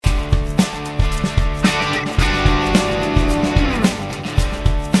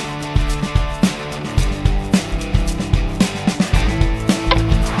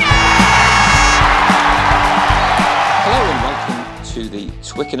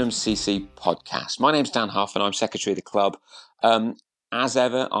Twickenham CC podcast. My name's Dan Huff and I'm secretary of the club. As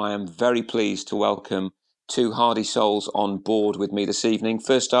ever, I am very pleased to welcome two hardy souls on board with me this evening.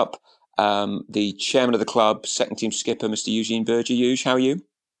 First up, the chairman of the club, second team skipper, Mr. Eugene Berger. Huge, how are you?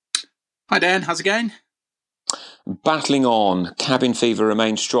 Hi Dan, how's it going? Battling on. Cabin fever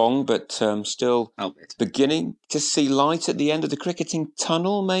remains strong, but still beginning to see light at the end of the cricketing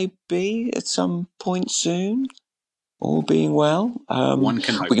tunnel, maybe at some point soon. All being well. One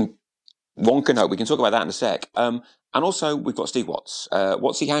can hope. One can hope. We can talk about that in a sec. And also, we've got Steve Watts.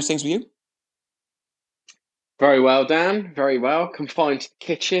 Wattsy, how's things with you? Very well, Dan. Very well. Confined to the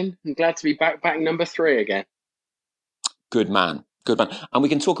kitchen. I'm glad to be back number 3 again. Good man. Good man. And we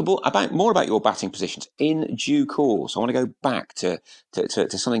can talk more about your batting positions in due course. I want to go back to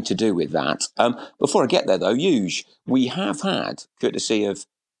something to do with that. Before I get there, though, Huge, we have had, courtesy of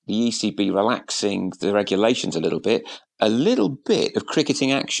the ECB relaxing the regulations a little bit of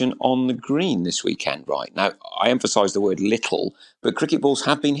cricketing action on the green this weekend, right? Now, I emphasise the word little, but cricket balls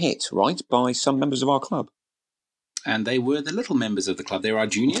have been hit, right, by some members of our club. And they were the little members of the club. They were our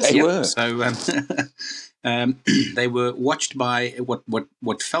juniors. They were. So they were watched by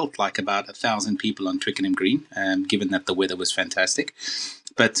what felt like about 1,000 people on Twickenham Green, given that the weather was fantastic.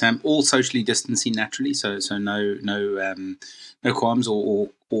 But all socially distancing naturally, so no qualms or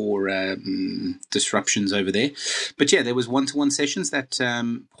disruptions over there. But yeah, there was one-to-one sessions that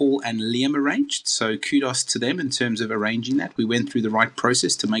Paul and Liam arranged. So kudos to them in terms of arranging that. We went through the right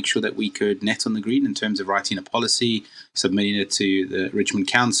process to make sure that we could net on the green in terms of writing a policy, submitting it to the Richmond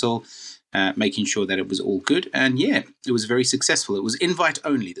Council, making sure that it was all good. And yeah, it was very successful. It was invite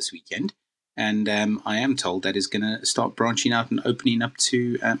only this weekend. And I am told that is going to start branching out and opening up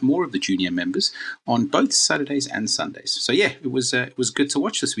to more of the junior members on both Saturdays and Sundays. So yeah, it was good to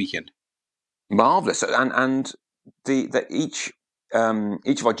watch this weekend. Marvellous. And each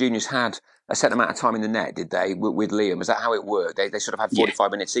of our juniors had a set amount of time in the net, did they? With Liam, is that how it worked? They sort of had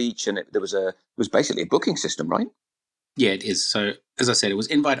 45 minutes each, and it was basically a booking system, right? Yeah, it is. So as I said, it was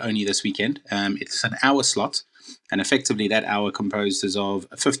invite only this weekend. It's an hour slot. And effectively, that hour composes of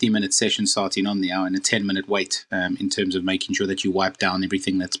a 15-minute session starting on the hour and a 10-minute wait in terms of making sure that you wipe down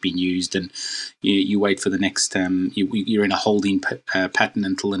everything that's been used and you wait for the next. You're in a holding pattern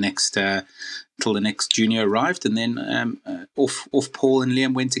until the next junior arrived, and then off Paul and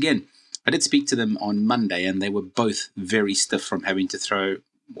Liam went again. I did speak to them on Monday, and they were both very stiff from having to throw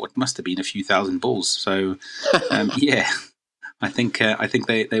what must have been a few thousand balls. So yeah, I think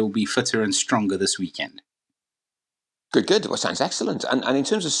they will be fitter and stronger this weekend. Good. Well, sounds excellent. And in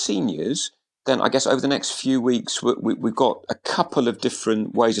terms of seniors, then I guess over the next few weeks, we've got a couple of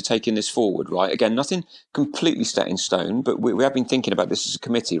different ways of taking this forward, right? Again, nothing completely set in stone, but we have been thinking about this as a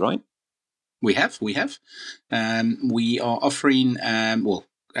committee, right? We have. We are offering,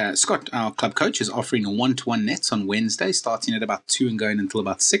 Scott, our club coach, is offering 1-to-1 nets on Wednesday, starting at about 2 and going until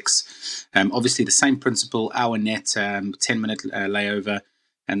about 6. Obviously, the same principle, hour net, 10-minute layover,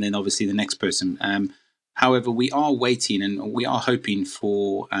 and then obviously the next person. However, we are waiting and we are hoping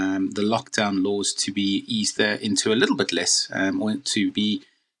for the lockdown laws to be eased into a little bit less or to be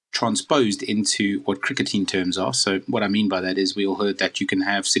transposed into what cricketing terms are. So what I mean by that is we all heard that you can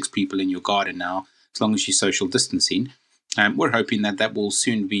have 6 people in your garden now as long as you're social distancing. We're hoping that will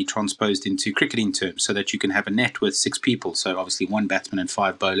soon be transposed into cricketing terms so that you can have a net with 6 people. So obviously 1 batsman and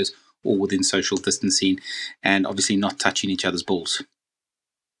 5 bowlers, all within social distancing and obviously not touching each other's balls.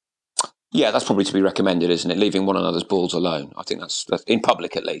 Yeah, that's probably to be recommended, isn't it? Leaving one another's balls alone. I think that's in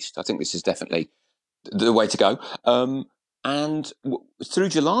public at least. I think this is definitely the way to go. And through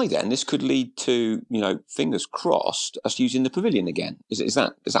July, then this could lead to, fingers crossed, us using the pavilion again. Is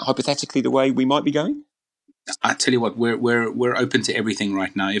that hypothetically the way we might be going? I tell you what, we're open to everything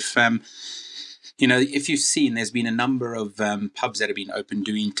right now. If you've seen, there's been a number of pubs that have been open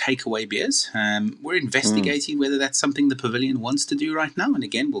doing takeaway beers. We're investigating whether that's something the pavilion wants to do right now. And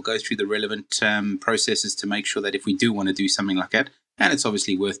again, we'll go through the relevant processes to make sure that if we do want to do something like that, and it's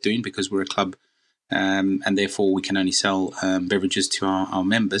obviously worth doing because we're a club and therefore we can only sell beverages to our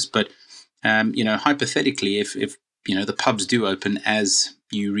members. But, hypothetically, if the pubs do open, as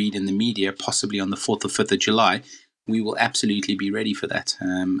you read in the media, possibly on the 4th or 5th of July, we will absolutely be ready for that,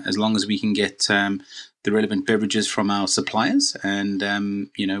 as long as we can get the relevant beverages from our suppliers. And,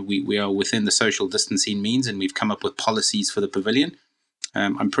 we are within the social distancing means and we've come up with policies for the pavilion.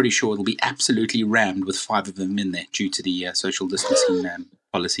 I'm pretty sure it'll be absolutely rammed with 5 of them in there due to the social distancing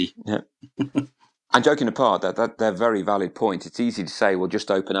policy. Yeah. And joking apart, they're very valid point. It's easy to say, well, just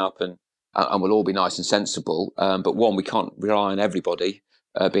open up and we'll all be nice and sensible. But one, we can't rely on everybody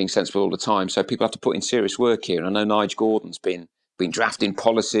being sensible all the time. So people have to put in serious work here. And I know Nigel Gordon's been been drafting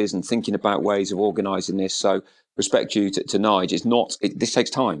policies and thinking about ways of organising this. So respect you to Nige. It's not. This takes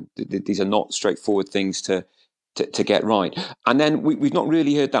time. These are not straightforward things to get right. And then we've not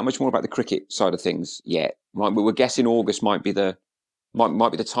really heard that much more about the cricket side of things yet. Right, we're guessing August might be the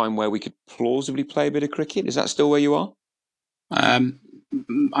time where we could plausibly play a bit of cricket. Is that still where you are?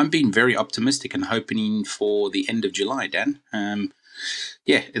 I'm being very optimistic and hoping for the end of July, Dan.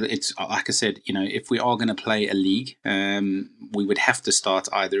 It's like I said, if we are going to play a league, we would have to start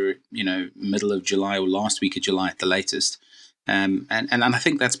either, middle of July or last week of July at the latest. And I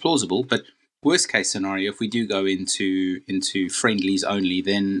think that's plausible. But worst case scenario, if we do go into friendlies only,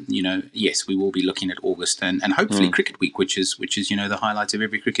 then, yes, we will be looking at August and hopefully Cricket Week, which is the highlight of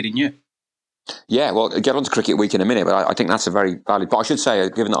every cricketing year. Yeah, well, get on to Cricket Week in a minute, but I think that's a very valid. But I should say,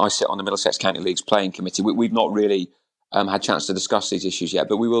 given that I sit on the Middlesex County League's playing committee, we've not really had a chance to discuss these issues yet,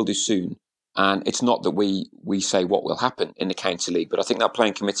 but we will do soon. And it's not that we say what will happen in the county league, but I think that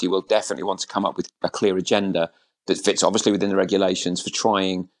playing committee will definitely want to come up with a clear agenda that fits obviously within the regulations for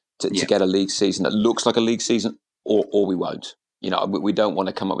trying to get a league season that looks like a league season, or we won't. We don't want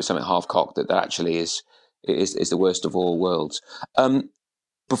to come up with something half-cocked that actually is the worst of all worlds.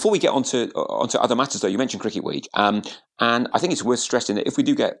 Before we get onto other matters, though, you mentioned Cricket Week, and I think it's worth stressing that if we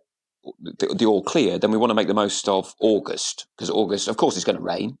do get the all clear, then we want to make the most of August, because August, of course, is going to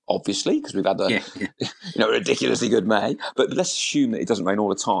rain, obviously, because we've had the ridiculously good May. But let's assume that it doesn't rain all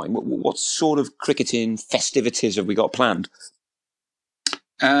the time. What sort of cricketing festivities have we got planned?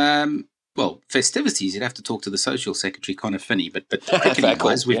 Well, festivities, you'd have to talk to the social secretary, Connor Finney, but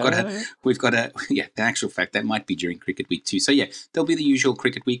cricketing-wise, we've got the actual fact, that might be during Cricket Week too. So, there'll be the usual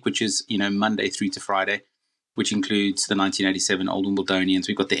Cricket Week, which is, Monday through to Friday, which includes the 1987 Old Wimbledonians.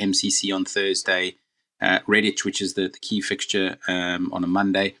 We've got the MCC on Thursday, Redditch, which is the key fixture on a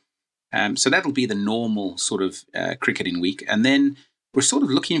Monday. So that'll be the normal sort of cricketing week. And then we're sort of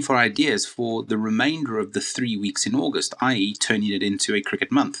looking for ideas for the remainder of the 3 weeks in August, i.e. turning it into a cricket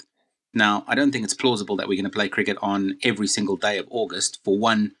month. Now, I don't think it's plausible that we're going to play cricket on every single day of August. For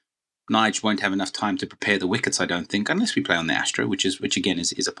one, Nige won't have enough time to prepare the wickets, I don't think, unless we play on the Astro, which again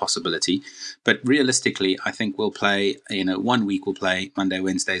is a possibility. But realistically, I think we'll play, 1 week we'll play Monday,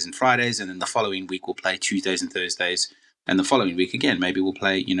 Wednesdays and Fridays, and then the following week we'll play Tuesdays and Thursdays. And the following week, again, maybe we'll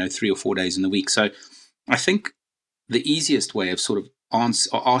play, 3 or 4 days in the week. So I think the easiest way of sort of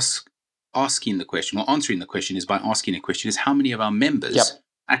asking the question or answering the question is by asking a question is how many of our members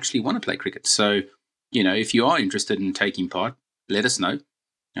actually want to play cricket. So, if you are interested in taking part, let us know.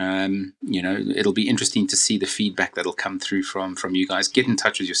 It'll be interesting to see the feedback that'll come through from you guys. Get in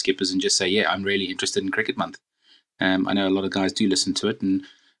touch with your skippers and just say, I'm really interested in Cricket Month. I know a lot of guys do listen to it, and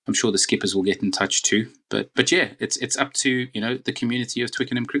I'm sure the skippers will get in touch too. But it's up to the community of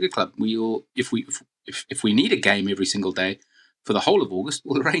Twickenham Cricket Club. We'll if we need a game every single day for the whole of August,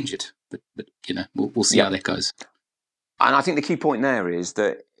 we'll arrange it. But we'll see how that goes. And I think the key point there is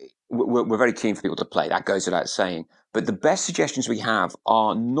that we're very keen for people to play. That goes without saying. But the best suggestions we have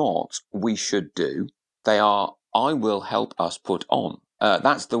are not we should do. They are I will help us put on.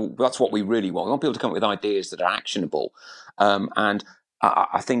 That's what we really want. We want people to come up with ideas that are actionable. And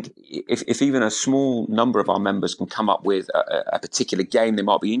I think if even a small number of our members can come up with a particular game they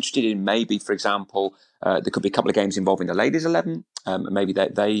might be interested in, maybe, for example, there could be a couple of games involving the ladies 11. Maybe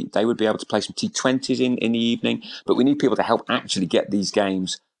they would be able to play some T20s in the evening. But we need people to help actually get these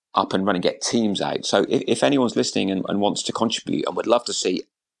games up and running, get teams out. So if anyone's listening and wants to contribute and would love to see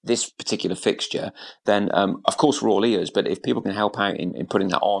this particular fixture, then of course we're all ears. But if people can help out in putting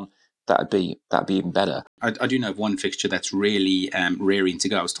that on, that'd be even better. I do know of one fixture that's really raring to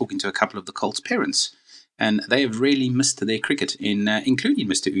go. I was talking to a couple of the Colts parents, and they have really missed their cricket, including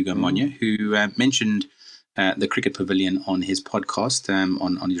Mr. Ugo Monya, who mentioned the Cricket Pavilion on his podcast,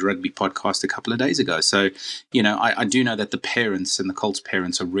 on his rugby podcast a couple of days ago. So, I do know that the parents and the Colts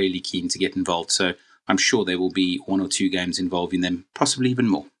parents are really keen to get involved. So I'm sure there will be 1 or 2 games involving them, possibly even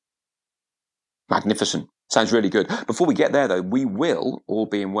more. Magnificent. Sounds really good. Before we get there, though, we will, all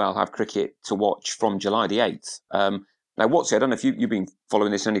being well, have cricket to watch from July the 8th. Now, Watsy, I don't know if you've been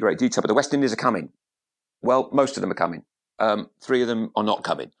following this in any great detail, but the West Indies are coming. Well, most of them are coming. 3 of them are not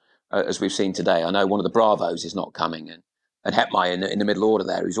coming, as we've seen today. I know one of the Bravos is not coming, and Hetmeyer in the middle order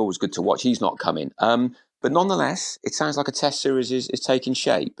there, who's always good to watch, he's not coming. But nonetheless, it sounds like a test series is taking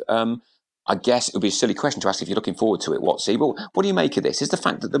shape. I guess it would be a silly question to ask if you're looking forward to it, Watsy, but what do you make of this? Is the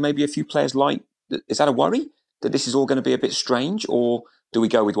fact that there may be a few players is that a worry that this is all going to be a bit strange, or do we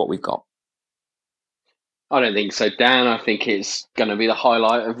go with what we've got? I don't think so, Dan. I think it's going to be the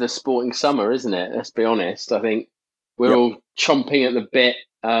highlight of the sporting summer, isn't it? Let's be honest. I think we're all chomping at the bit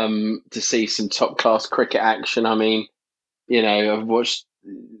to see some top-class cricket action. I mean, I've watched,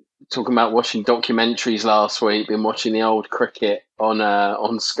 talking about watching documentaries last week, been watching the old cricket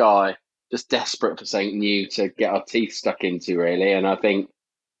on Sky, just desperate for something new to get our teeth stuck into, really. And I think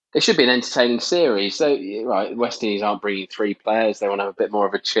it should be an entertaining series. So, right, West Indies aren't bringing 3 players; they want to have a bit more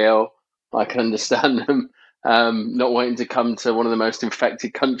of a chill. I can understand them not wanting to come to one of the most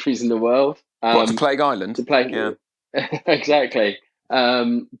infected countries in the world. What, to Plague Island? To play, Yeah. exactly.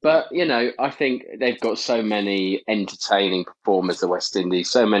 But I think they've got so many entertaining performers, the West Indies,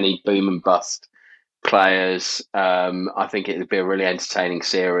 so many boom and bust players. I think it would be a really entertaining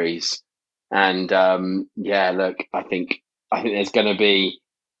series. And look, I think there's going to be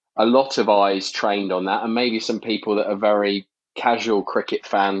a lot of eyes trained on that, and maybe some people that are very casual cricket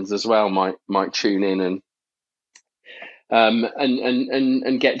fans as well might tune in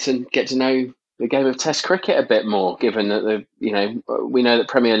and get to know the game of Test cricket a bit more. Given that we know that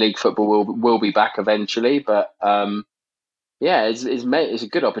Premier League football will be back eventually, but it's a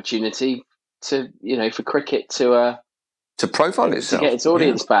good opportunity to for cricket to profile itself, to get its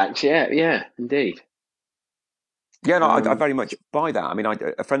audience back. Yeah, indeed. Yeah, no, I very much buy that. I mean,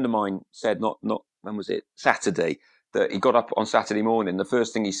 a friend of mine said not when was it, Saturday, that he got up on Saturday morning. The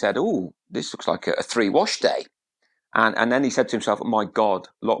first thing he said, "Oh, this looks like a 3-wash day," and then he said to himself, "Oh my God,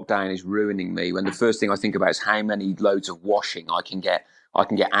 lockdown is ruining me." When the first thing I think about is how many loads of washing I can get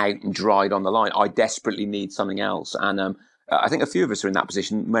out and dried on the line. I desperately need something else, and I think a few of us are in that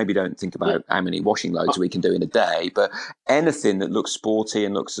position. Maybe don't think about how many washing loads we can do in a day, but anything that looks sporty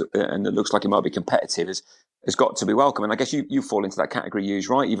and that looks like it might be competitive has got to be welcome. And I guess you fall into that category, Hughes,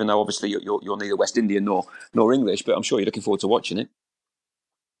 right? Even though obviously you're neither West Indian nor English, but I'm sure you're looking forward to watching it.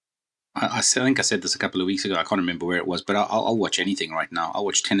 I think I said this a couple of weeks ago. I can't remember where it was, but I'll watch anything right now. I'll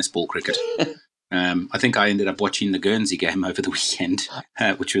watch tennis ball cricket. I think I ended up watching the Guernsey game over the weekend,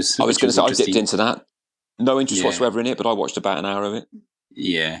 which was. I was going to say I dipped into that. No interest whatsoever in it, but I watched about an hour of it.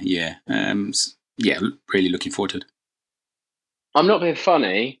 Yeah. Really looking forward to it. I'm not being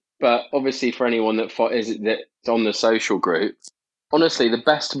funny, but obviously for anyone that's on the social group, honestly, the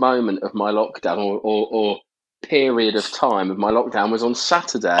best moment of my lockdown or period of time of my lockdown was on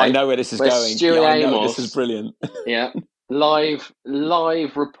Saturday. I know where this is going. Stuart Amos, this is brilliant. Yeah, live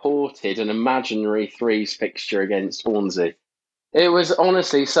reported an imaginary threes fixture against Hornsey. It was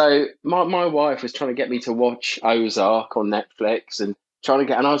honestly, so my wife was trying to get me to watch Ozark on Netflix and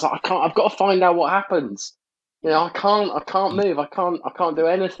I was like, I've got to find out what happens. I can't move. I can't do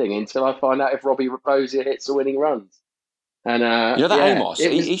anything until I find out if Robbie Raposa hits the winning runs. And Amos,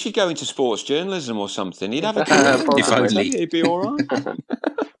 he should go into sports journalism or something. He'd have a career. If only. He'd be all right.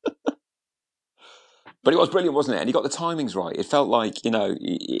 But it was brilliant, wasn't it? And he got the timings right. It felt like,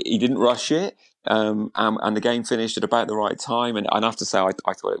 he didn't rush it. And the game finished at about the right time. And I have to say,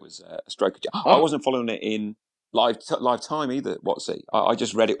 I thought it was a stroke of... I wasn't following it in live time either, Watsy. I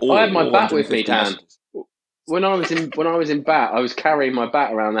just read it all. I had my bat with me, Dan. Messages. When I was in bat, I was carrying my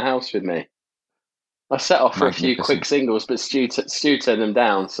bat around the house with me. I set off for a few quick singles, but Stu turned them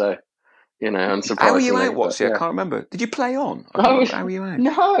down. So, unsurprisingly. How were you out, Watsy? I can't remember. Did you play on? How were you out?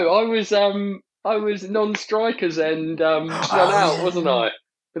 No, I was non-strikers and run out, wasn't I?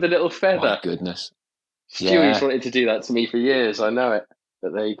 With a little feather. My goodness. Stewie's wanted to do that to me for years. I know it.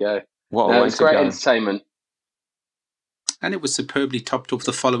 But there you go. It was great entertainment. And it was superbly topped off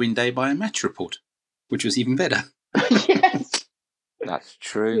the following day by a match report, which was even better. Yes. That's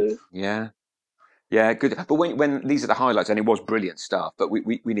true. Yeah. Yeah, good. But when these are the highlights, and it was brilliant stuff, but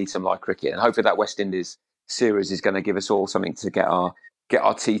we need some live cricket. And hopefully that West Indies series is going to give us all something to get our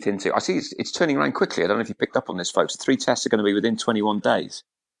teeth into. I see it's turning around quickly. I don't know if you picked up on this, folks. The 3 tests are going to be within 21 days.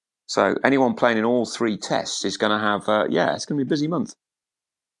 So anyone playing in all 3 tests is going to have, it's going to be a busy month.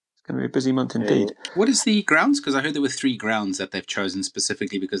 It's going to be a busy month indeed. What is the grounds? Because I heard there were 3 grounds that they've chosen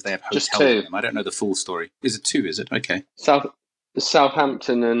specifically because they have hotels in them. I don't know the full story. Is it 2, is it? Okay.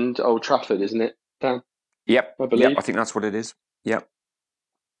 Southampton and Old Trafford, isn't it, Dan? Yep. I believe. Yep, I think that's what it is. Yep.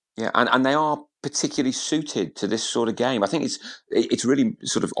 Yeah, and they are particularly suited to this sort of game. I think it's really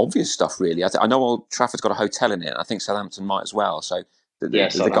sort of obvious stuff, really. I know Old Trafford's got a hotel in it, and I think Southampton might as well. So the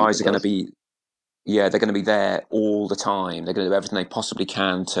guys are going to be, they're going to be there all the time. They're going to do everything they possibly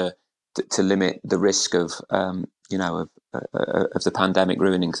can to limit the risk of of the pandemic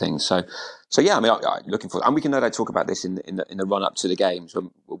ruining things. So yeah, I mean, I'm looking forward, and we can no doubt talk about this in the run up to the games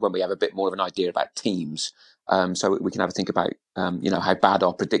when we have a bit more of an idea about teams. So we can have a think about how bad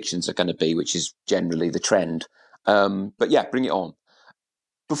our predictions are going to be, which is generally the trend. But yeah, bring it on.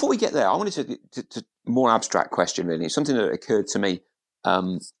 Before we get there, I wanted to more abstract question. Really, it's something that occurred to me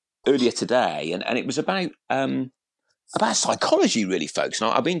earlier today, and it was about about psychology, really, folks.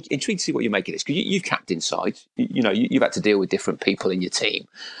 And I've been intrigued to see what you make of this, because you've captained sides. You've had to deal with different people in your team.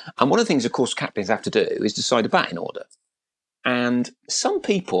 And one of the things, of course, captains have to do is decide a batting order. And some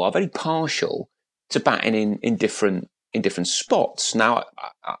people are very partial to batting in different spots. Now,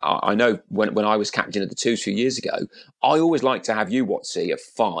 I know when I was captain of the Twos a few years ago, I always liked to have you, Watsy, at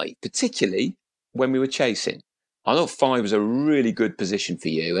 5, particularly when we were chasing. I thought 5 was a really good position for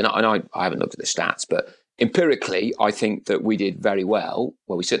you, and I haven't looked at the stats, but empirically, I think that we did very well.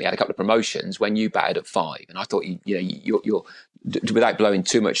 Well, we certainly had a couple of promotions when you batted at 5, and I thought you're without blowing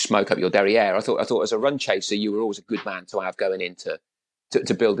too much smoke up your derriere, I thought as a run chaser, you were always a good man to have going into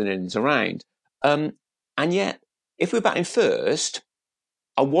to building innings around. And yet, if we're batting first,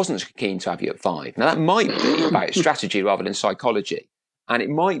 I wasn't keen to have you at 5. Now, that might be about strategy rather than psychology. And it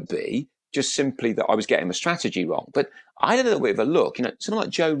might be just simply that I was getting my strategy wrong. But I had a little bit of a look. Someone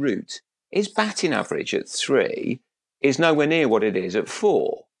like Joe Root, his batting average at 3 is nowhere near what it is at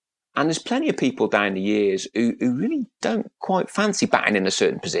 4. And there's plenty of people down the years who really don't quite fancy batting in a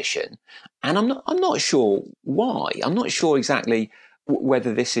certain position. And I'm not sure why. I'm not sure exactly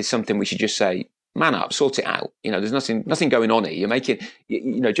whether this is something we should just say, man up, sort it out. There's nothing going on here. You're making,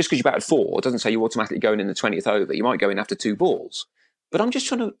 just because you batted 4 doesn't say you're automatically going in the 20th over. You might go in after 2 balls. But I'm just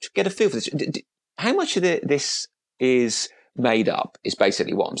trying to get a feel for this. How much of this is made up is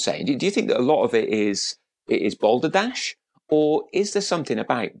basically what I'm saying. Do you think that a lot of it is balderdash? Or is there something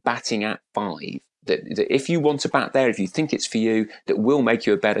about batting at 5 that if you want to bat there, if you think it's for you, that will make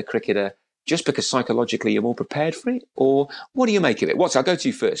you a better cricketer just because psychologically you're more prepared for it? Or what do you make of it? I'll go to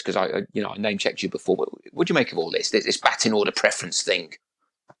you first because I name checked you before. What do you make of all this batting order preference thing?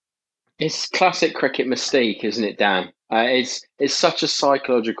 It's classic cricket mystique, isn't it, Dan? It's such a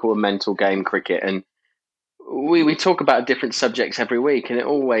psychological and mental game, cricket, and we talk about different subjects every week, and it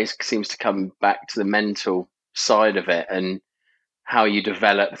always seems to come back to the mental side of it and how you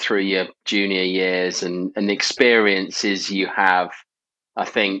develop through your junior years and the experiences you have. I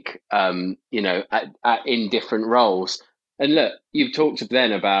think in different roles. And look, you've talked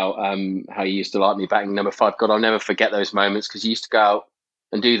then about how you used to like me batting number 5. God, I'll never forget those moments because you used to go out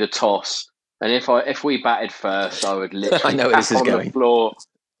and do the toss. And if we batted first, I would literally I know where this is going. The floor,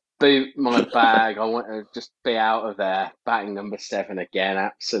 boot my bag. I want to just be out of there. Batting number 7 again,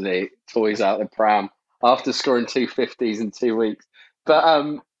 absolute toys out the pram after scoring 2 50s in 2 weeks.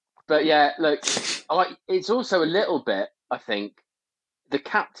 But yeah, look, it's also a little bit, I think, the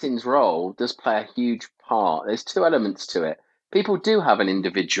captain's role does play a huge part. There's 2 elements to it. People do have an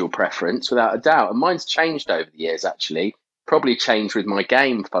individual preference, without a doubt, and mine's changed over the years, actually. Probably changed with my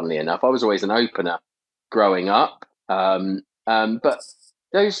game, funnily enough. I was always an opener growing up. But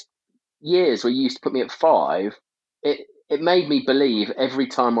those years where you used to put me at 5, it made me believe every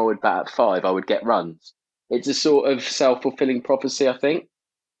time I would bat at 5, I would get runs. It's a sort of self-fulfilling prophecy, I think.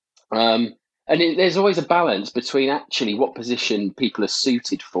 And there's always a balance between actually what position people are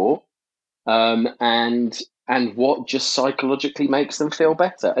suited for, and what just psychologically makes them feel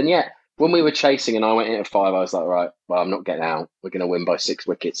better. And yet, when we were chasing and I went in at 5, I was like, right, well, I'm not getting out. We're going to win by 6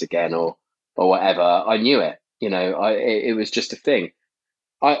 wickets again, or whatever. I knew it. It was just a thing.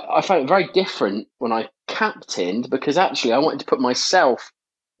 I found it very different when I captained because actually I wanted to put myself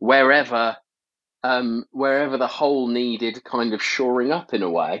wherever the hole needed kind of shoring up in a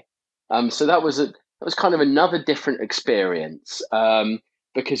way. So that was kind of another different experience,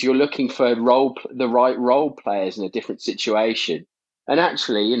 because you're looking for the right role players in a different situation. And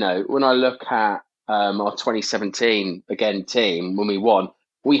actually, when I look at our 2017 again team when we won,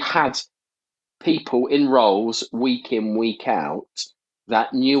 we had people in roles week in, week out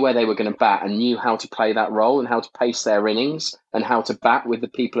that knew where they were going to bat and knew how to play that role and how to pace their innings and how to bat with the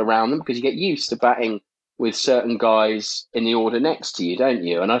people around them, because you get used to batting with certain guys in the order next to you, don't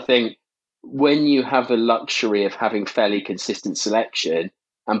you? And I think when you have the luxury of having fairly consistent selection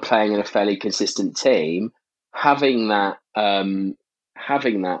and playing in a fairly consistent team, having that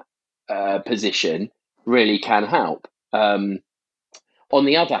position really can help. On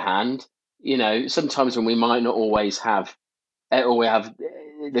the other hand, sometimes when we might not always have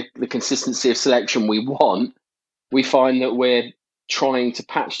the consistency of selection we want, we find that we're trying to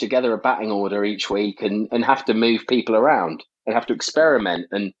patch together a batting order each week and have to move people around and have to experiment.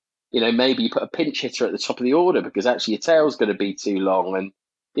 And, maybe you put a pinch hitter at the top of the order because actually your tail's going to be too long. And,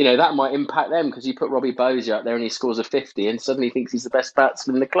 that might impact them because you put Robbie Bozier out there and he scores a 50 and suddenly thinks he's the best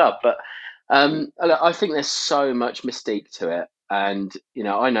batsman in the club. But I think there's so much mystique to it. And,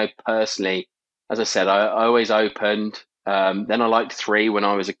 I know personally, as I said, I always opened. Then I liked 3 when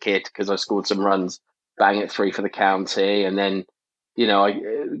I was a kid because I scored some runs, bang at 3 for the county. And then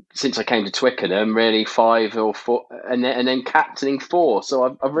since I came to Twickenham, really 5 or 4, and then captaining 4.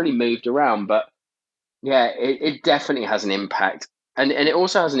 So I've really moved around, but yeah, it definitely has an impact, and it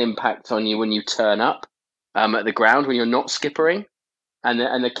also has an impact on you when you turn up at the ground when you're not skippering, and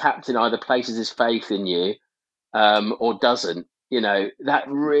the captain either places his faith in you or doesn't. That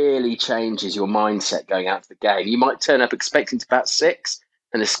really changes your mindset going out to the game. You might turn up expecting to bat 6,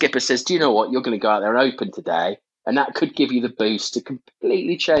 and the skipper says, "Do you know what? You're going to go out there and open today," and that could give you the boost to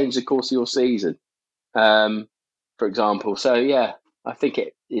completely change the course of your season, for example. So yeah, I think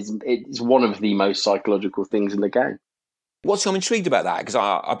it's one of the most psychological things in the game. I'm intrigued about that because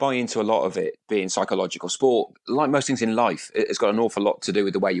I buy into a lot of it being psychological. Sport, like most things in life, it's got an awful lot to do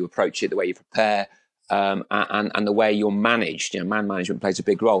with the way you approach it, the way you prepare, and the way you're managed. Man management plays a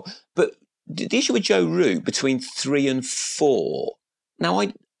big role. But the issue with Joe Root between 3 and 4. Now,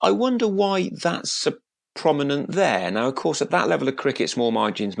 I wonder why that's so prominent there. Now, of course, at that level of cricket, small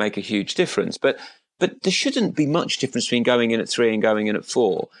margins make a huge difference. But there shouldn't be much difference between going in at 3 and going in at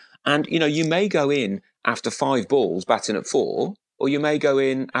 4. And, you may go in after 5 balls batting at 4, or you may go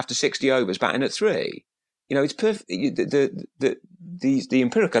in after 60 overs batting at 3. It's perfect. The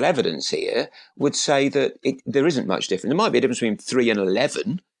empirical evidence here would say that there isn't much difference. There might be a difference between 3 and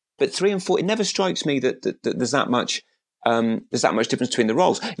 11, but 3 and 4, it never strikes me that there's that much. There's that much difference between the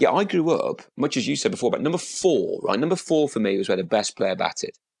roles. Yeah, I grew up, much as you said before, about number 4, right? Number 4 for me was where the best player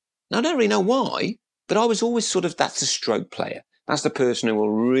batted. Now, I don't really know why, but I was always that's the stroke player. That's the person who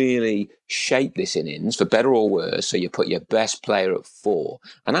will really shape this innings, for better or worse. So you put your best player at 4.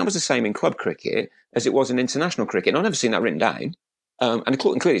 And that was the same in club cricket as it was in international cricket. And I've never seen that written down. And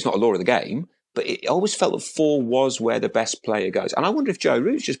clearly it's not a law of the game, but it always felt that 4 was where the best player goes. And I wonder if Joe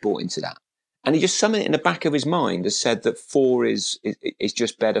Root's just bought into that. And he just something in the back of his mind has said that 4 is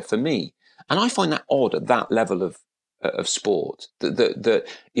just better for me. And I find that odd at that level of sport, that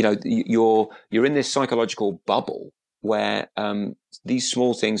you're in this psychological bubble where these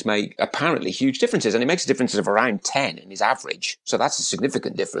small things make apparently huge differences, and it makes a difference of around 10 in his average. So that's a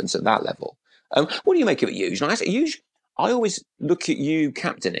significant difference at that level. What do you make of it, Huge? Now, Huge, I always look at you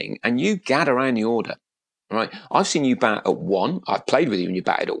captaining, and you gad around the order. Right, I've seen you bat at 1. I've played with you when you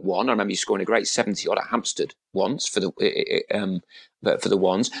batted at 1. I remember you scoring a great 70 odd at Hampstead once for the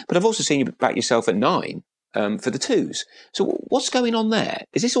ones. But I've also seen you bat yourself at 9 for the 2s. So what's going on there?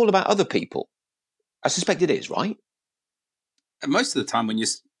 Is this all about other people? I suspect it is, right? Most of the time when you're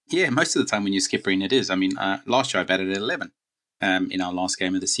skippering, it is. I mean, last year I batted at 11 in our last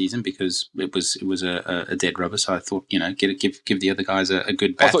game of the season because it was a dead rubber. So I thought, give the other guys a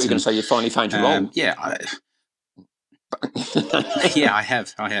good bat. I thought you were going to say you finally found your role. Yeah. Yeah, I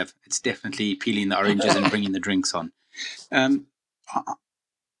have. It's definitely peeling the oranges and bringing the drinks on.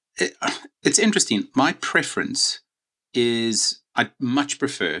 It's interesting. My preference is I'd much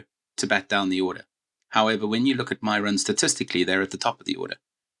prefer to bat down the order. However, when you look at my runs statistically, they're at the top of the order.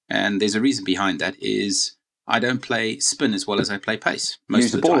 And there's a reason behind that is I don't play spin as well as I play pace.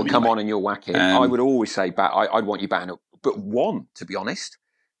 Most of the ball will come on and you'll whack it. I would always say I'd want you batting up, but 1, to be honest,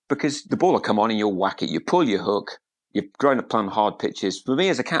 because the ball will come on and you'll whack it. You pull your hook. You've grown up playing hard pitches. For me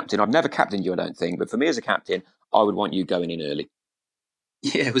as a captain, I've never captained you, I don't think, but for me as a captain, I would want you going in early.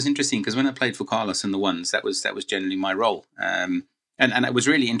 Yeah, it was interesting because when I played for Carlos and the ones, that was generally my role. And it was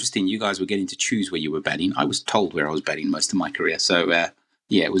really interesting. You guys were getting to choose where you were batting. I was told where I was batting most of my career. So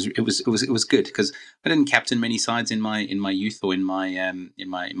yeah, it was good because I didn't captain many sides in my youth or in my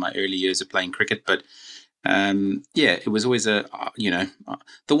early years of playing cricket. But yeah, it was always the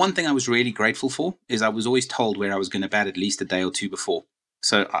one thing I was really grateful for is I was always told where I was going to bat at least a day or 2 before.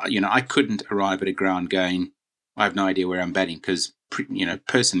 So I couldn't arrive at a ground going, I have no idea where I'm batting because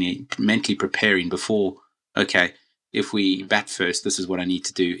personally mentally preparing before. Okay. If we bat first, this is what I need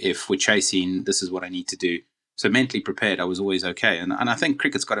to do. If we're chasing, this is what I need to do. So mentally prepared, I was always okay. And I think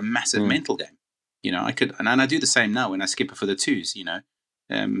cricket's got a massive mental game. I could, and I do the same now when I skip it for the 2s.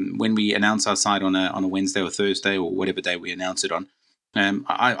 When we announce our side on a Wednesday or Thursday or whatever day we announce it on,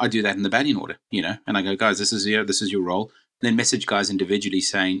 I do that in the batting order. And I go, guys, this is your role. And then message guys individually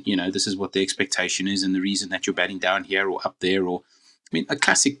saying, this is what the expectation is and the reason that you're batting down here or up there. Or, I mean, a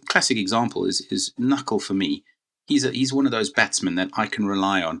classic example is Knuckle for me. He's one of those batsmen that I can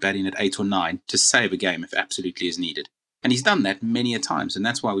rely on batting at 8 or 9 to save a game if absolutely is needed. And he's done that many a times. And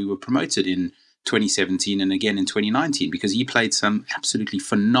that's why we were promoted in 2017 and again in 2019 because he played some absolutely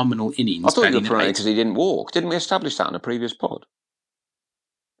phenomenal innings. I thought you were promoted because he didn't walk. Didn't we establish that in a previous pod?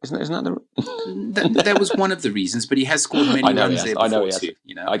 Isn't that the... that was one of the reasons, but he has scored many runs there before too.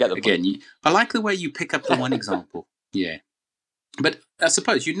 I get the again, I like the way you pick up the one example. Yeah. But I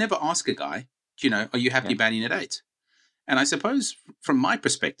suppose you'd never ask a guy, are you happy batting at 8? And I suppose from my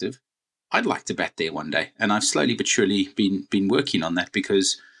perspective, I'd like to bat there one day. And I've slowly but surely been working on that,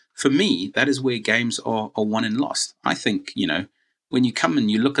 because for me, that is where games are won and lost. I think, when you come and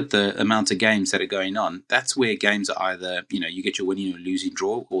you look at the amount of games that are going on, that's where games are either, you get your winning or losing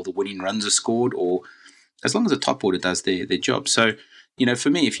draw, or the winning runs are scored, or as long as the top order does their job. So, for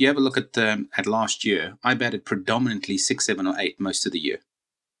me, if you have a look at last year, I batted predominantly 6, 7, or 8 most of the year.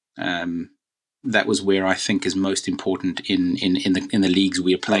 That was where I think is most important in the leagues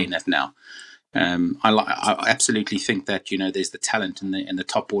we are playing at now. I absolutely think that there's the talent in the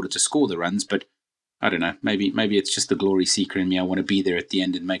top order to score the runs, but I don't know. Maybe it's just the glory seeker in me. I want to be there at the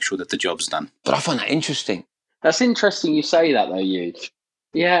end and make sure that the job's done. But I find that interesting. That's interesting you say that, though, Huge.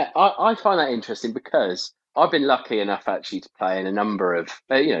 Yeah, I find that interesting because I've been lucky enough actually to play in a number of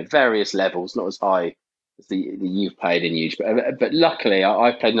various levels, not as high as the you've played in, Huge, but luckily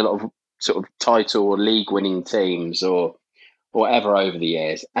I've played in a lot of sort of title or league winning teams or whatever over the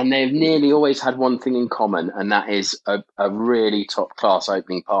years, and they've nearly always had one thing in common, and that is a really top class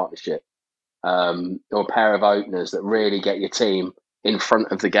opening partnership, or a pair of openers that really get your team in front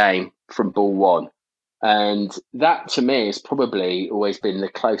of the game from ball one. And that to me has probably always been the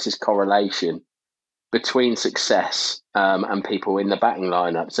closest correlation between success and people in the batting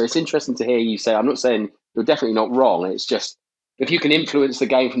lineup. So it's interesting to hear you say, I'm not saying you're definitely not wrong. It's just if you can influence the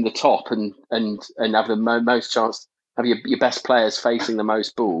game from the top and have the most chance, have your best players facing the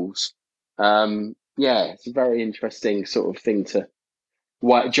most balls. It's a very interesting sort of thing to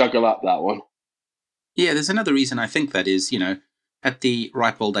juggle up that one. Yeah, there's another reason I think that is, at the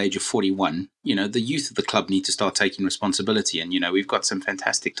ripe old age of 41, the youth of the club need to start taking responsibility. And, we've got some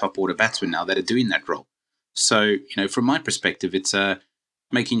fantastic top order batsmen now that are doing that role. So, from my perspective, it's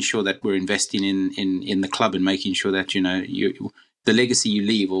making sure that we're investing in the club and making sure that, the legacy you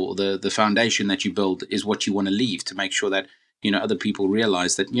leave or the foundation that you build is what you want to leave, to make sure that, other people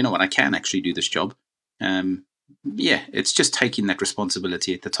realize that, I can actually do this job. It's just taking that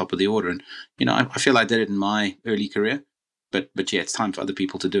responsibility at the top of the order. And, I feel I did it in my early career. But it's time for other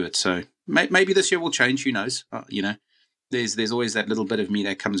people to do it. So maybe this year will change. Who knows? There's always that little bit of me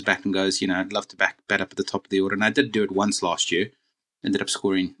that comes back and goes, I'd love to bat up at the top of the order. And I did do it once last year. Ended up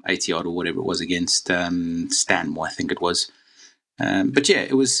scoring 80 odd or whatever it was against Stanmore, I think it was. But yeah,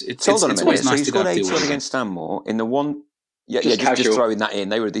 it was. It's always nice to go up the order. So you scored 80 odd against Stanmore in the one. Just throwing that in.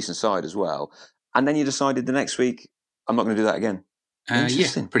 They were a decent side as well. And then you decided the next week, I'm not going to do that again.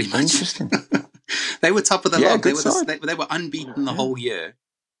 Interesting. Pretty much. Interesting. They were top of the log. They were unbeaten the whole year.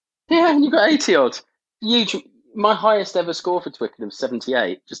 Yeah, and you got 80 odd. Huge. My highest ever score for Twickenham,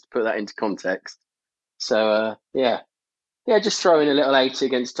 78, just to put that into context. So, just throw in a little 80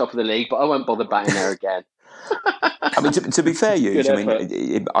 against top of the league, but I won't bother batting there again. I mean, to be fair, Huge,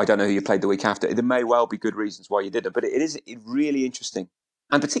 I don't know who you played the week after. There may well be good reasons why you did it, but it is really interesting.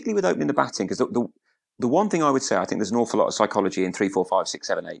 And particularly with opening the batting, because the one thing I would say, I think there's an awful lot of psychology in 3, 4, 5, 6,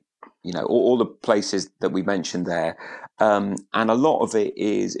 7, 8. All the places that we mentioned there, and a lot of it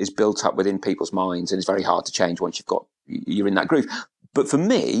is built up within people's minds, and it's very hard to change once you're in that groove. But for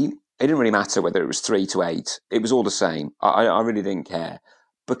me, it didn't really matter whether it was 3 to 8; it was all the same. I really didn't care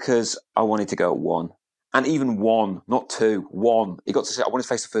because I wanted to go at 1, and even 1, not 2, 1. You got to say, I want to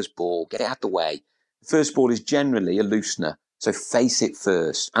face the first ball, get it out the way. The first ball is generally a loosener. So face it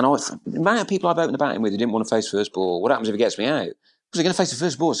first. And the amount of people I've opened the batting with who didn't want to face first ball, what happens if it gets me out? Because they're going to face the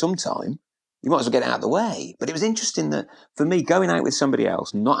first ball at some time. You might as well get it out of the way. But it was interesting that, for me, going out with somebody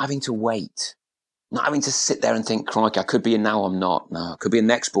else, not having to wait, not having to sit there and think, crikey, I could be in now, I'm not. No, I could be in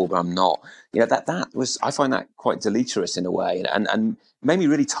next ball, but I'm not. That was, I find that quite deleterious in a way and made me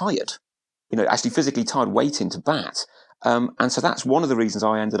really tired. Actually physically tired waiting to bat. And so that's one of the reasons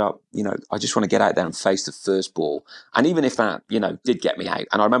I ended up, I just want to get out there and face the first ball. And even if that, did get me out.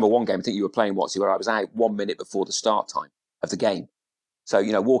 And I remember one game, I think you were playing Watsy, where I was out 1 minute before the start time of the game. So,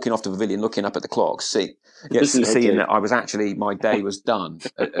 walking off the pavilion, looking up at the clock, seeing that I was actually, my day was done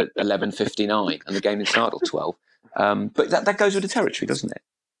at 11:59 and the game didn't start till 12. But that goes with the territory, doesn't it?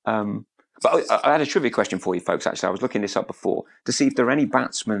 But I had a trivia question for you folks, actually. I was looking this up before to see if there are any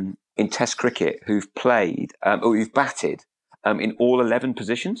batsmen in Test cricket who've played or who've batted in all 11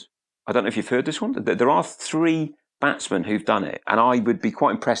 positions. I don't know if you've heard this one. There are 3 batsmen who've done it. And I would be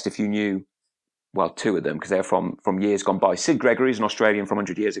quite impressed if you knew, 2 of them, because they're from years gone by. Sid Gregory is an Australian from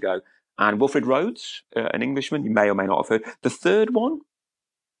 100 years ago. And Wilfred Rhodes, an Englishman, you may or may not have heard. The third one,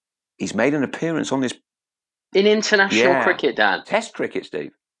 he's made an appearance on this. In international cricket, Dan? Test cricket,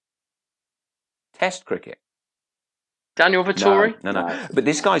 Steve. Test cricket. Daniel Vettori? No. But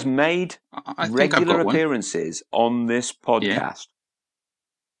this guy's made regular appearances on this podcast.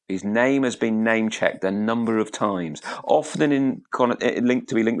 His name has been name-checked a number of times, often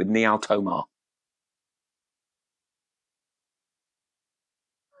linked with Niall Tomar.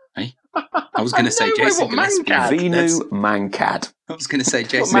 Hey? I was going to say No way, Jason what, Gillespie. Mankad? Vinu Mankad. I was going to say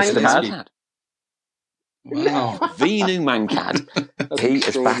Jason What, Mr. Gillespie. Mankad. Wow. Vinu Mankad. That's He has batted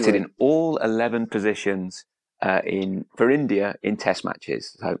extraordinary. in all 11 positions for India in Test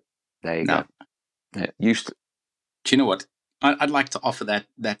matches. So there you No. go. Used to, Do you know what? I'd like to offer that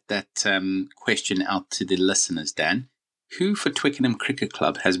question out to the listeners, Dan. Who for Twickenham Cricket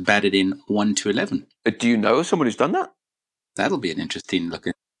Club has batted in 1 to 11? do you know someone who's done that? That'll be an interesting look.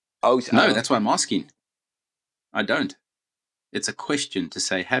 Oh, No, that's why I'm asking. I don't. It's a question to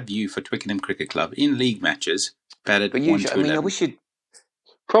say, have you for Twickenham Cricket Club in league matches batted But 1 you, to I mean, 11? I wish you'd.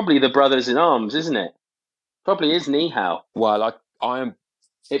 Probably the brothers in arms, isn't it? Probably is Nihal. Well, I am.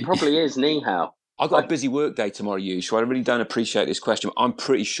 It probably is Nihal. I've got a busy work day tomorrow, you, so I really don't appreciate this question. I'm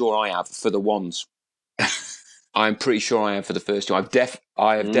pretty sure I have for the ones. I'm pretty sure I have for the first two. I have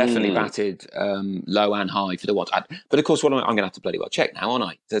definitely batted low and high for the ones. But of course, I'm going to have to bloody well check now, aren't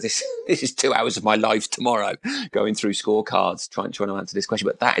I? So this is 2 hours of my life tomorrow, going through scorecards, trying to answer this question.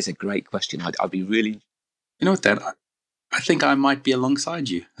 But that is a great question. I'd be really. You know what, Dan? I think I might be alongside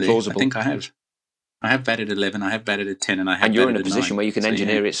you there. Plausible. I think I have. I have batted 11, I have batted at 10, and I have And you're in a batted at position 9. where you can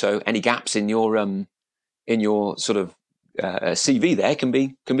engineer it so any gaps in your sort of CV there can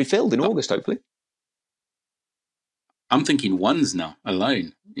be filled in August, hopefully. I'm thinking ones now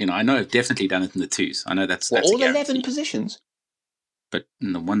alone. You know, I know I've definitely done it in the twos. I know that's all a 11 positions. But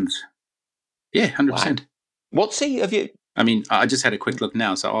in the ones, yeah, 100%. Wow. What's he? Have you? I mean, I just had a quick look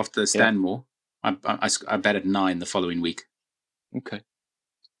now. So after Stanmore, I batted 9 the following week. Okay.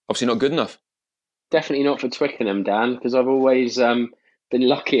 Obviously not good enough. Definitely not for Twickenham, Dan, because I've always been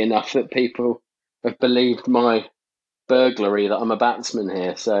lucky enough that people have believed my burglary that I'm a batsman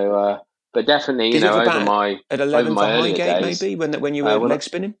here. So, but definitely, Did you ever over bat my at 11 for earlier Highgate, days, maybe when you were leg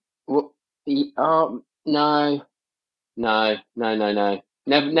spinning? Well, no. Never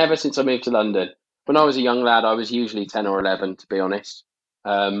since I moved to London. When I was a young lad, I was usually 10 or 11, to be honest.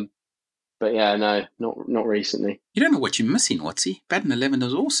 But yeah, no, not recently. You don't know what you're missing, Watsy. Batting 11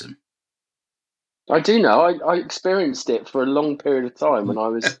 was awesome. I do know. I experienced it for a long period of time when I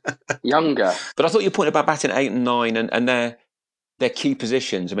was younger. But I thought your point about batting 8 and 9 and their key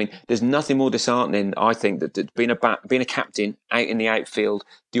positions. I mean, there's nothing more disheartening, I think, that being a captain out in the outfield,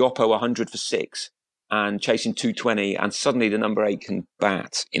 the Oppo 100 for 6 and chasing 220, and suddenly the number 8 can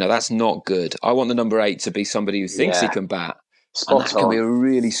bat. You know, that's not good. I want the number 8 to be somebody who thinks he can bat. Spot and that can be a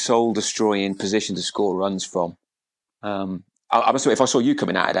really soul-destroying position to score runs from. I must admit, if I saw you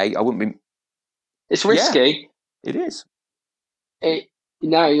coming out at 8, I wouldn't be. It's risky. Yeah, it is.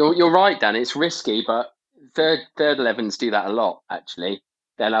 No, you're right, Dan. It's risky, but third 11s do that a lot. Actually,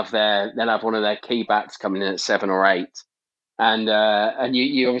 they'll have one of their key bats coming in at 7 or 8, and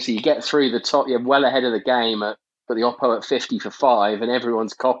you obviously you get through the top. You're well ahead of the game, but the Oppo at 50 for 5, and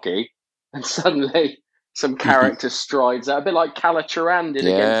everyone's cocky, and suddenly some character strides out, a bit like Calatrava did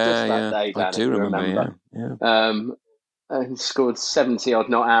against us that day. Dan, I do remember. Yeah. And scored 70 odd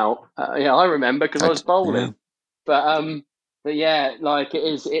not out. I remember because I was bowling. Yeah. But yeah, like it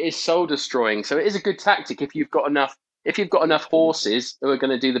is soul destroying. So it is a good tactic if you've got enough horses who are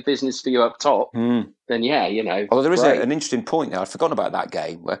going to do the business for you up top. Then yeah, you know. Although there is an interesting point there. I'd forgotten about that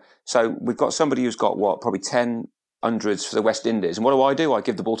game. So we've got somebody who's got probably 10 hundreds for the West Indies, and what do? I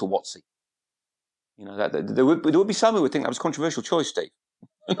give the ball to Watsy. You know, there would be some who would think that was a controversial choice, Steve.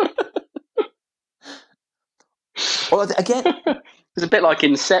 Well, again, it's a bit like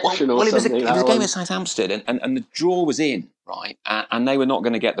Inception or something. It was a game at Southampton, and the draw was in, right? And they were not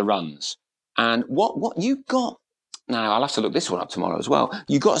going to get the runs. And what you got now, I'll have to look this one up tomorrow as well.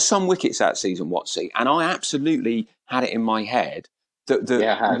 You got some wickets that season, Watsy, and I absolutely had it in my head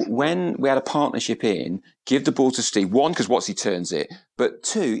that when we had a partnership in, give the ball to Steve. 1, because Watsy turns it, but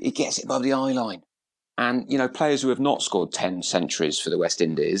 2, he gets it above the eye line. And, you know, players who have not scored 10 centuries for the West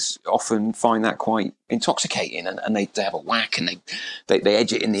Indies often find that quite intoxicating, and they have a whack and they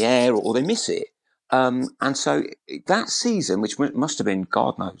edge it in the air or they miss it. And so that season, which must have been,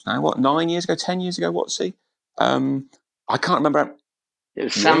 God knows now, 9 years ago, 10 years ago, Watsy? I can't remember. It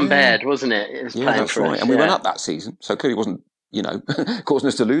was Sam Baird, wasn't it? It was playing for us, and we went up that season, so clearly wasn't, you know, causing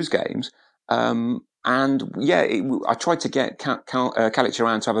us to lose games. And yeah, I tried to get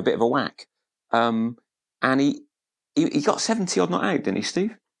Calatrava to have a bit of a whack. And he got 70 odd not out, didn't he,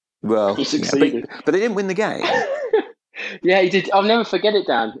 Steve? Well, he succeeded. But they didn't win the game. Yeah, he did. I'll never forget it,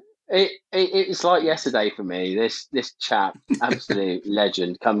 Dan. It's like yesterday for me. This chap, absolute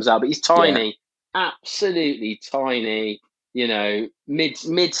legend, comes out, but he's tiny, absolutely tiny. mid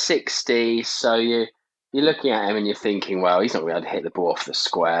 60s. So you're looking at him and you're thinking, well, he's not going to be able to hit the ball off the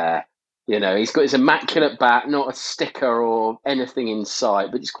square. He's got his immaculate bat, not a sticker or anything in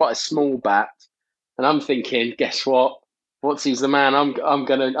sight, but it's quite a small bat. And I'm thinking, guess what? He's the man. I'm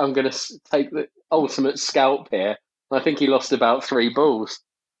gonna take the ultimate scalp here. And I think he lost about 3 balls.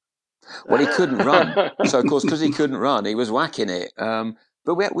 Well, he couldn't run, so of course, because he couldn't run, he was whacking it.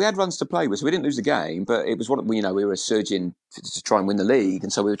 But we had runs to play with, so we didn't lose the game. But it was we were surging to try and win the league,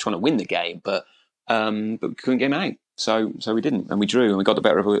 and so we were trying to win the game, but we couldn't get him out. So we didn't, and we drew, and we got the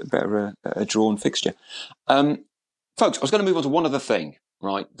better of a drawn fixture. Folks, I was going to move on to one other thing,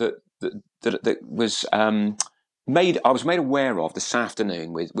 right? That was made. I was made aware of this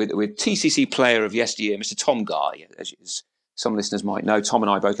afternoon with TCC player of yesteryear, Mr. Tom Guy, as some listeners might know. Tom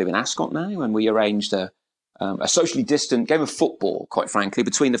and I both live in Ascot now, and we arranged a socially distant game of football, quite frankly,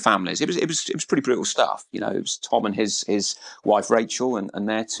 between the families. It was pretty brutal stuff. It was Tom and his wife Rachel and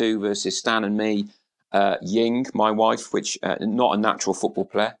their 2 versus Stan and me, Ying, my wife, which not a natural football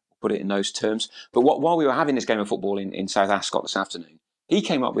player, put it in those terms. But while we were having this game of football in South Ascot this afternoon, he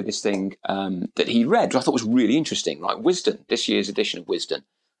came up with this thing that he read, which I thought was really interesting. Right, Wisden, this year's edition of Wisden,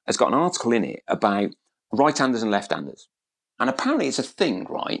 has got an article in it about right-handers and left-handers. And apparently it's a thing,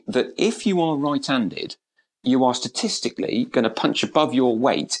 right, that if you are right-handed, you are statistically going to punch above your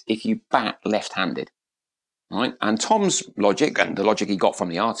weight if you bat left-handed, right? And Tom's logic, and the logic he got from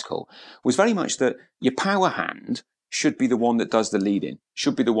the article, was very much that your power hand should be the one that does the leading,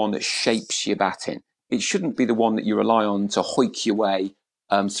 should be the one that shapes your batting. It shouldn't be the one that you rely on to hoik your way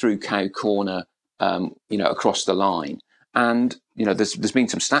through cow corner, across the line. And, there's been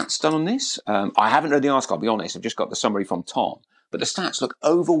some stats done on this. I haven't read the article, I'll be honest. I've just got the summary from Tom. But the stats look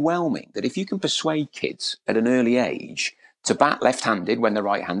overwhelming, that if you can persuade kids at an early age to bat left-handed when they're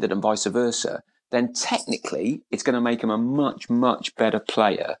right-handed and vice versa, then technically it's going to make them a much, much better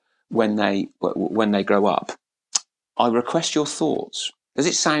player when they grow up. I request your thoughts. Does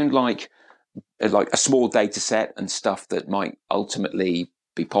it sound like a small data set and stuff that might ultimately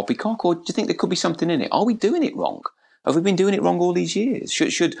be poppycock, or do you think there could be something in it? Are we doing it wrong? Have we been doing it wrong all these years?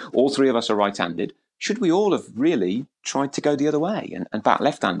 Should all 3 of us are right-handed? Should we all have really tried to go the other way and bat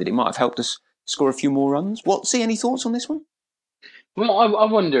left-handed? It might have helped us score a few more runs. Any thoughts on this one? Well, I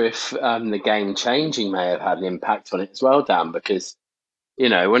wonder if the game changing may have had an impact on it as well, Dan, because,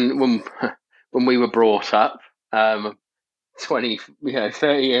 when we were brought up 20,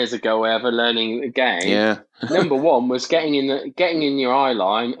 30 years ago, whatever, learning the game, number one was getting in your eye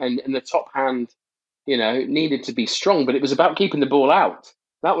line, and the top hand, needed to be strong, but it was about keeping the ball out.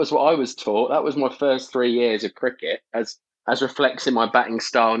 That was what I was taught. That was my first 3 years of cricket, as reflects in my batting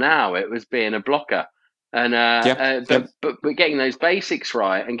style now. It was being a blocker, and but getting those basics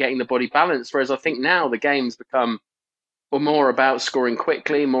right and getting the body balanced. Whereas I think now the game's become more about scoring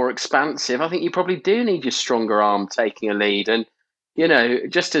quickly, more expansive. I think you probably do need your stronger arm taking a lead, and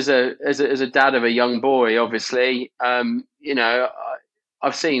just as a dad of a young boy, obviously,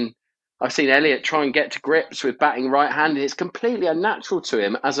 I've seen Elliot try and get to grips with batting right-handed. It's completely unnatural to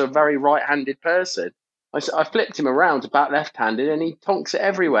him as a very right-handed person. I flipped him around to bat left-handed, and he tonks it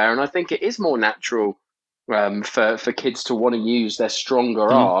everywhere. And I think it is more natural for kids to want to use their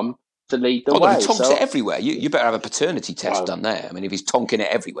stronger arm to lead the way. He tonks it everywhere. You better have a paternity test done there. I mean, if he's tonking it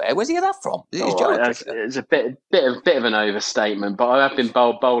everywhere, where's he get that from? It's a bit of an overstatement, but I have been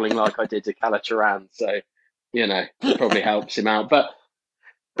bowling like I did to Calatrava, so it probably helps him out.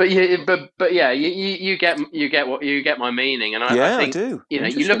 But yeah, you get my meaning, and I think I do.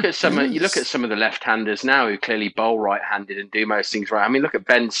 You look at some of the left-handers now who clearly bowl right-handed and do most things right. I mean, look at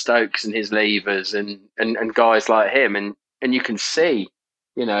Ben Stokes and his levers and guys like him, and you can see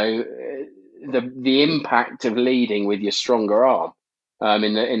the impact of leading with your stronger arm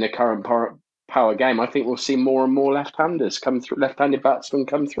in the current power game. I think we'll see more and more left-handers come through, left-handed batsmen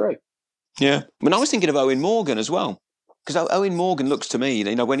come through. Yeah, I mean, I was thinking of Owen Morgan as well. Because Owen Morgan looks to me,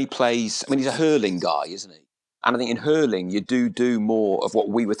 when he plays, he's a hurling guy, isn't he? And I think in hurling, you do more of what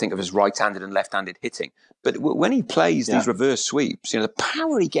we would think of as right-handed and left-handed hitting. But when he plays these reverse sweeps, the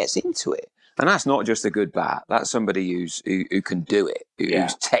power he gets into it, and that's not just a good bat. That's somebody who can do it,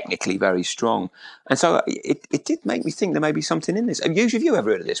 who's technically very strong. And so it did make me think there may be something in this. And have you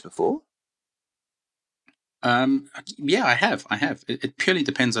ever heard of this before? Yeah, I have. It purely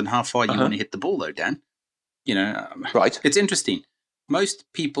depends on how far you want to hit the ball, though, Dan. Right. It's interesting.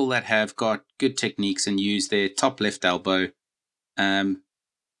 Most people that have got good techniques and use their top left elbow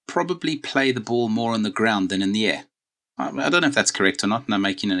probably play the ball more on the ground than in the air. I don't know if that's correct or not, and I'm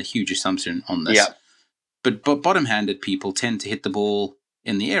making a huge assumption on this. Yeah. But bottom-handed people tend to hit the ball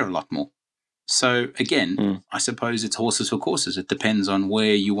in the air a lot more. So again, I suppose it's horses for courses. It depends on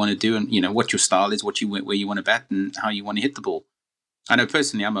where you want to do and what your style is, where you want to bat, and how you want to hit the ball. I know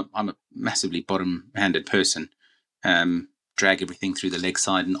personally, I'm a massively bottom-handed person. Drag everything through the leg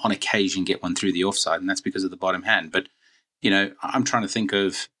side, and on occasion get one through the offside, and that's because of the bottom hand. But I'm trying to think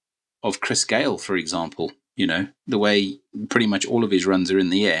of Chris Gale, for example. The way pretty much all of his runs are in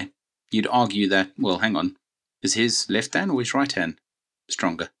the air. You'd argue that, well, hang on, is his left hand or his right hand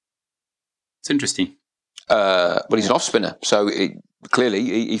stronger? It's interesting. Well, he's an off spinner, so clearly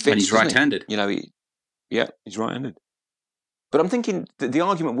he fits. And he's right-handed. He's right-handed. But I'm thinking that the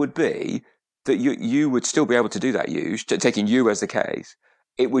argument would be that you would still be able to do that. Taking you as the case,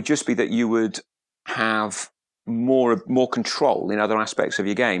 it would just be that you would have more control in other aspects of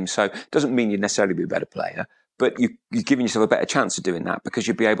your game. So it doesn't mean you'd necessarily be a better player, but you're giving yourself a better chance of doing that because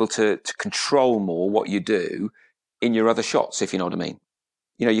you'd be able to control more what you do in your other shots, if you know what I mean.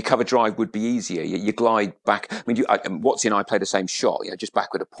 Your cover drive would be easier. You glide back. I mean, Watsy and I play the same shot, just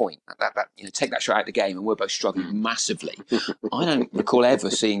back with a point. Take that shot out of the game, and we're both struggling massively. I don't recall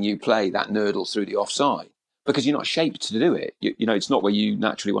ever seeing you play that nurdle through the offside because you're not shaped to do it. It's not where you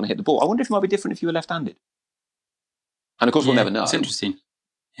naturally want to hit the ball. I wonder if it might be different if you were left-handed. And of course, we'll never know. It's interesting.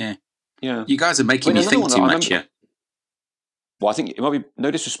 Yeah. Yeah. You guys are making me think too much here. Well, I think it might be, no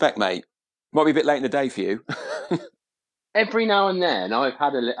disrespect, mate. It might be a bit late in the day for you. Every now and then, I've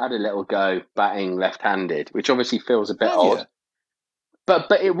had a little go batting left-handed, which obviously feels a bit odd.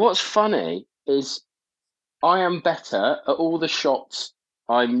 But what's funny is I am better at all the shots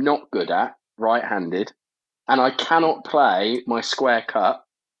I'm not good at, right-handed, and I cannot play my square cut,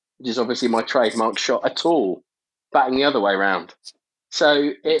 which is obviously my trademark shot, at all, batting the other way round.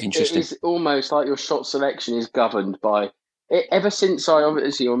 So it is almost like your shot selection is governed by... Ever since I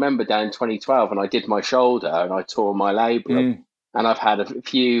obviously remember down in 2012 and I did my shoulder and I tore my labrum, and I've had a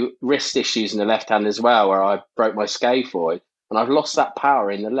few wrist issues in the left hand as well where I broke my scaphoid and I've lost that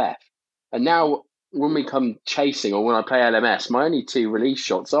power in the left. And now when we come chasing or when I play LMS, my only two release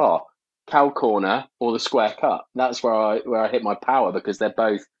shots are cow corner or the square cut. That's where I hit my power because they're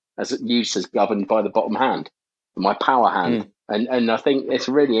both, as used as, governed by the bottom hand, my power hand. And I think it's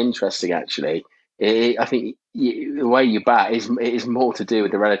really interesting actually. I think the way you bat is more to do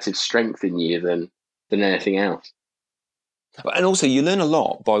with the relative strength in you than anything else. And also, you learn a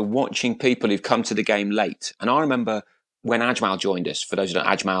lot by watching people who've come to the game late. And I remember when Ajmal joined us, for those who don't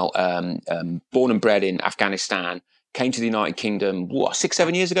know, Ajmal, born and bred in Afghanistan, came to the United Kingdom,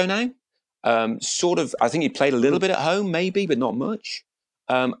 6-7 years ago now? I think he played a little bit at home, maybe, but not much.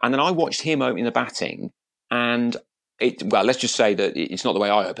 And then I watched him opening the batting, and let's just say that it's not the way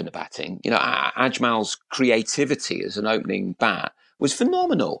I open the batting. Ajmal's creativity as an opening bat was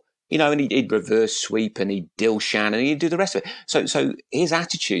phenomenal. And he'd reverse sweep and he'd Dilshan and he'd do the rest of it. So his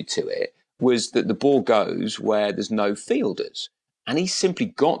attitude to it was that the ball goes where there's no fielders. And he's simply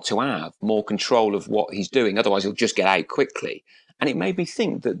got to have more control of what he's doing. Otherwise, he'll just get out quickly. And it made me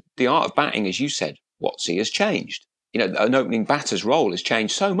think that the art of batting, as you said, Watsy, has changed. An opening batter's role has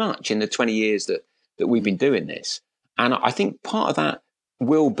changed so much in the 20 years that we've been doing this. And I think part of that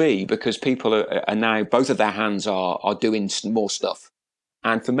will be because people are now, both of their hands are doing more stuff.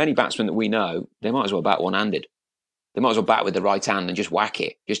 And for many batsmen that we know, they might as well bat one-handed. They might as well bat with the right hand and just whack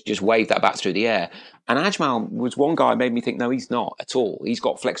it, just wave that bat through the air. And Ajmal was one guy who made me think, no, he's not at all. He's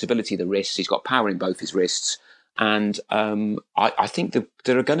got flexibility of the wrists. He's got power in both his wrists. And I think that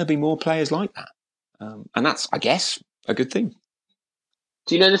there are going to be more players like that. And that's, I guess, a good thing.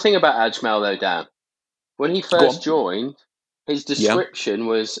 Do you know the thing about Ajmal, though, Dan? When he first joined, his description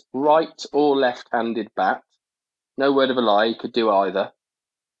was right or left-handed bat. No word of a lie, he could do either.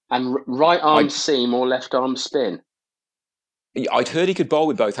 And right arm seam or left arm spin. I'd heard he could bowl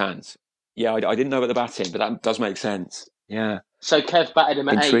with both hands. Yeah, I didn't know about the batting, but that does make sense. Yeah. So Kev batted him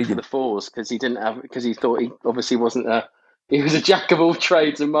at 8 for the fours because he thought he obviously wasn't he was a jack of all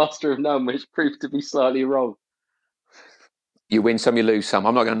trades and master of none, which proved to be slightly wrong. You win some, you lose some.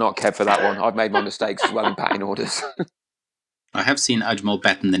 I'm not going to knock Kev for that one. I've made my mistakes as well in batting orders. I have seen Ajmal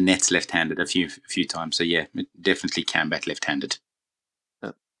bat in the nets left-handed a few times. So yeah, it definitely can bat left-handed.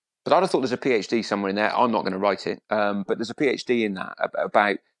 But I'd have thought there's a PhD somewhere in there. I'm not going to write it. But there's a PhD in that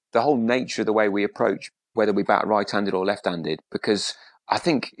about the whole nature of the way we approach whether we bat right-handed or left-handed. Because I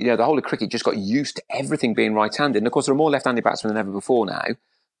think, the whole of cricket just got used to everything being right-handed. And of course, there are more left-handed batsmen than ever before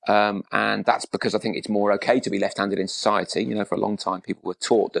now. And that's because I think it's more okay to be left-handed in society. For a long time, people were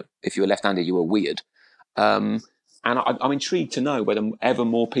taught that if you were left-handed, you were weird. And I'm intrigued to know whether ever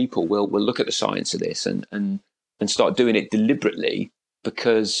more people will look at the science of this and start doing it deliberately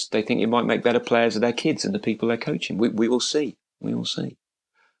because they think it might make better players of their kids and the people they're coaching. We will see. We will see.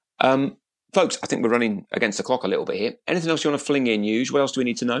 folks, I think we're running against the clock a little bit here. Anything else you want to fling in, Hughes? What else do we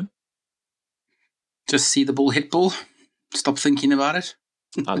need to know? Just see the ball hit ball. Stop thinking about it.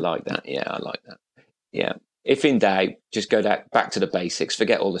 I like that. Yeah, I like that. Yeah. If in doubt, just go back to the basics.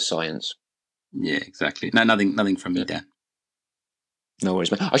 Forget all the science. Yeah, exactly. No, nothing from me, Dan. No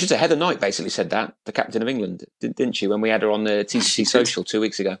worries, man. I should say Heather Knight basically said that, the captain of England, didn't she, when we had her on the TCC Social 2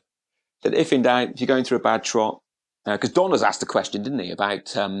 weeks ago? That if in doubt, if you're going through a bad trot, because Donna's asked a question, didn't he,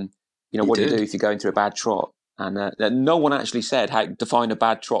 about what do you do if you're going through a bad trot? And no one actually said how to define a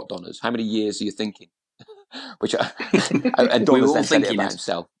bad trot, Donna's. How many years are you thinking? Which and Donna's then said it about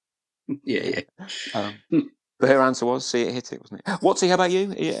himself. Yeah. But her answer was, see it, hit it, wasn't it? Watsy, how about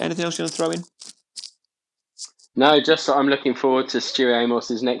you? Anything else you want to throw in? No, just I'm looking forward to Stuart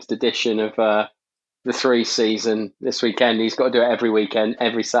Amos's next edition of the 3 season this weekend. He's got to do it every weekend,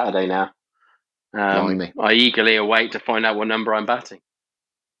 every Saturday now. I eagerly await to find out what number I'm batting.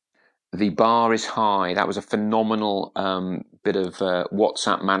 The bar is high. That was a phenomenal bit of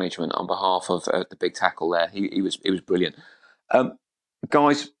WhatsApp management on behalf of the big tackle there. He was brilliant.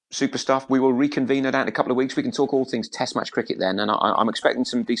 Guys, super stuff. We will reconvene in a couple of weeks. We can talk all things Test match cricket then, and I'm expecting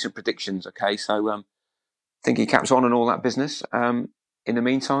some decent predictions. Okay, so thinking caps on and all that business. In the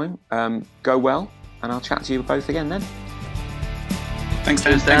meantime, go well, and I'll chat to you both again then. Thanks,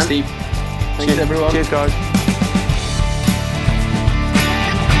 Dan. Thanks, Steve. Thanks, everyone. Cheers, guys.